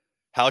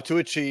How to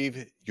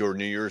achieve your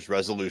New Year's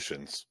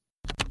resolutions.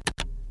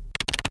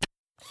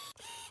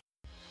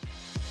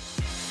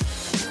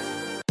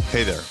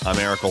 Hey there, I'm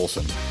Eric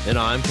Olson. And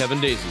I'm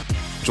Kevin Daisy.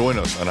 Join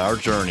us on our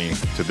journey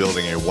to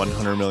building a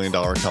 $100 million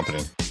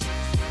company.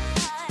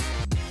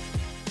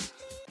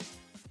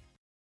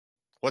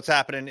 What's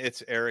happening?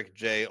 It's Eric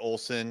J.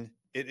 Olson.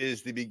 It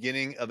is the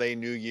beginning of a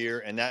new year,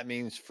 and that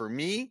means for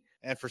me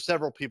and for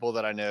several people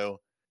that I know,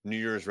 New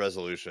Year's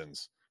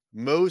resolutions.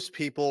 Most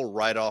people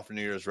write off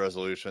New Year's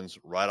resolutions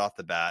right off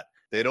the bat.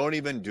 They don't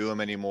even do them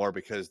anymore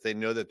because they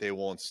know that they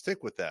won't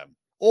stick with them.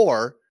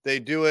 Or they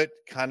do it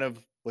kind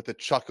of with a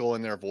chuckle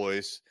in their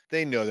voice.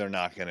 They know they're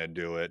not going to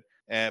do it,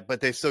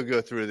 but they still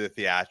go through the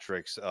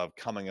theatrics of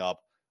coming up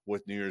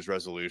with New Year's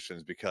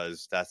resolutions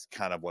because that's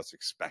kind of what's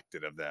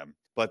expected of them.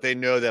 But they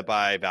know that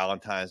by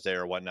Valentine's Day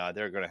or whatnot,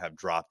 they're going to have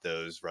dropped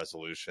those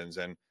resolutions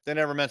and they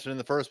never mentioned in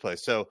the first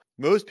place. So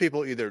most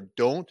people either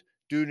don't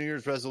do New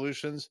Year's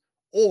resolutions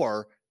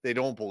or they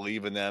don't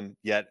believe in them,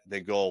 yet they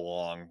go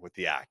along with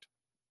the act.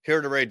 Here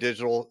at Array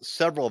Digital,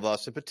 several of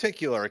us, in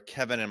particular,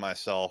 Kevin and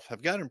myself,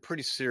 have gotten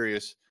pretty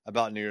serious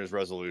about New Year's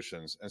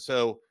resolutions. And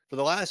so for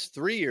the last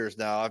 3 years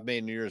now, I've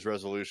made New Year's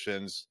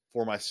resolutions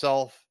for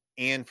myself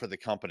and for the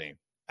company.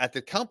 At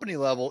the company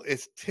level,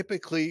 it's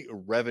typically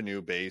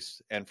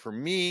revenue-based. And for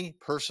me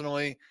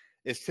personally,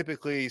 it's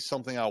typically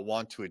something I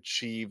want to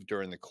achieve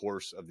during the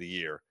course of the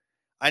year.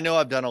 I know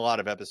I've done a lot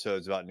of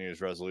episodes about New Year's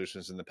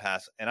resolutions in the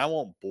past, and I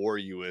won't bore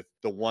you with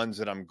the ones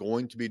that I'm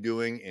going to be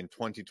doing in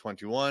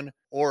 2021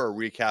 or a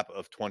recap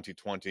of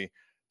 2020.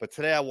 But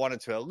today I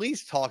wanted to at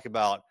least talk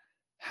about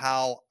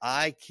how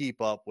I keep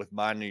up with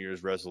my New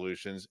Year's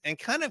resolutions and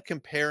kind of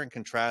compare and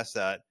contrast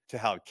that to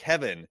how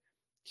Kevin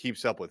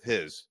keeps up with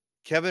his.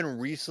 Kevin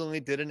recently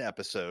did an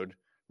episode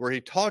where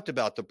he talked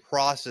about the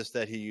process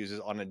that he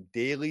uses on a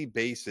daily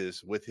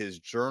basis with his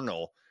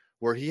journal,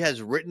 where he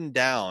has written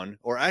down,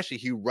 or actually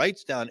he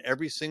writes down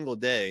every single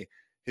day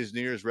his New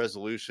Year's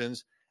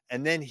resolutions,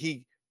 and then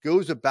he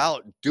goes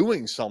about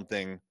doing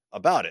something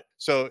about it.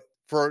 So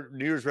for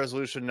New Year's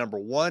resolution number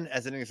 1,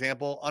 as an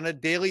example, on a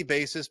daily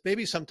basis,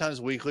 maybe sometimes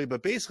weekly,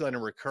 but basically on a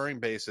recurring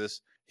basis,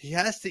 he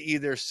has to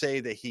either say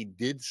that he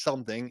did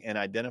something and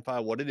identify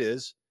what it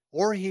is,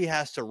 or he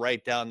has to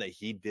write down that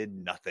he did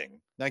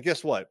nothing. Now,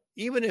 guess what?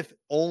 Even if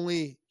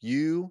only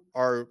you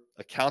are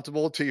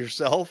accountable to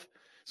yourself,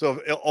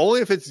 so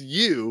only if it's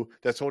you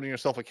that's holding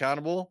yourself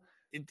accountable,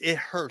 it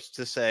hurts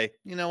to say,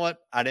 you know what,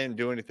 I didn't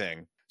do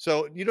anything.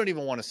 So you don't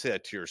even want to say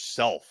that to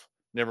yourself.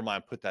 Never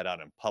mind, put that out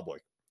in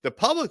public. The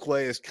public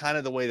way is kind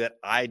of the way that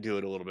I do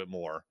it a little bit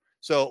more.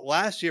 So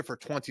last year for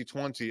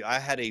 2020, I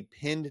had a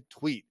pinned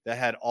tweet that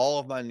had all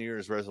of my New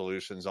Year's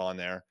resolutions on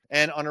there.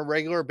 And on a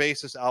regular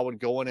basis, I would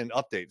go in and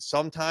update.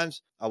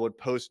 Sometimes I would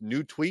post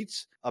new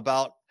tweets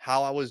about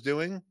how I was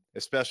doing,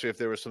 especially if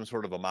there was some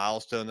sort of a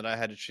milestone that I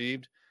had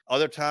achieved.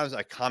 Other times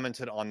I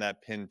commented on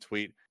that pinned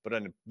tweet, but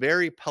in a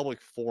very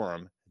public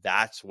forum,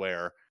 that's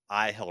where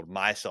I held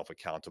myself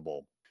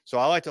accountable. So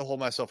I like to hold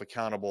myself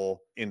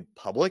accountable in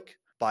public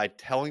by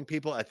telling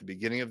people at the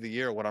beginning of the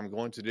year what I'm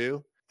going to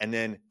do and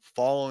then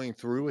following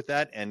through with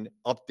that and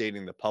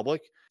updating the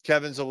public.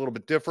 Kevin's a little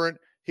bit different.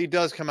 He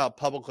does come out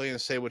publicly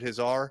and say what his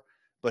are,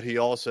 but he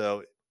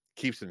also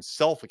keeps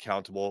himself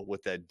accountable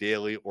with that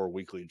daily or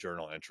weekly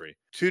journal entry.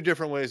 2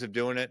 different ways of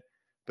doing it.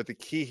 But the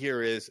key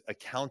here is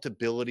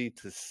accountability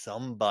to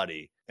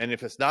somebody. And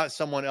if it's not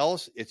someone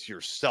else, it's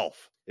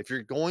yourself. If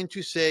you're going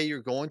to say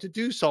you're going to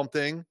do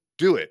something,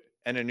 do it.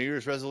 And a New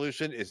Year's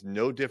resolution is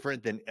no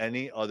different than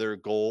any other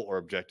goal or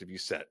objective you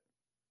set.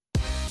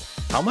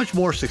 How much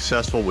more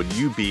successful would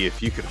you be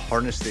if you could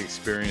harness the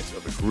experience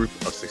of a group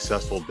of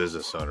successful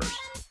business owners?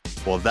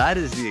 Well, that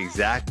is the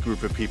exact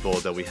group of people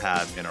that we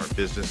have in our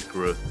Business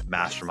Growth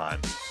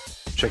Mastermind.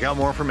 Check out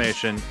more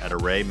information at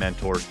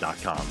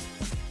arraymentors.com.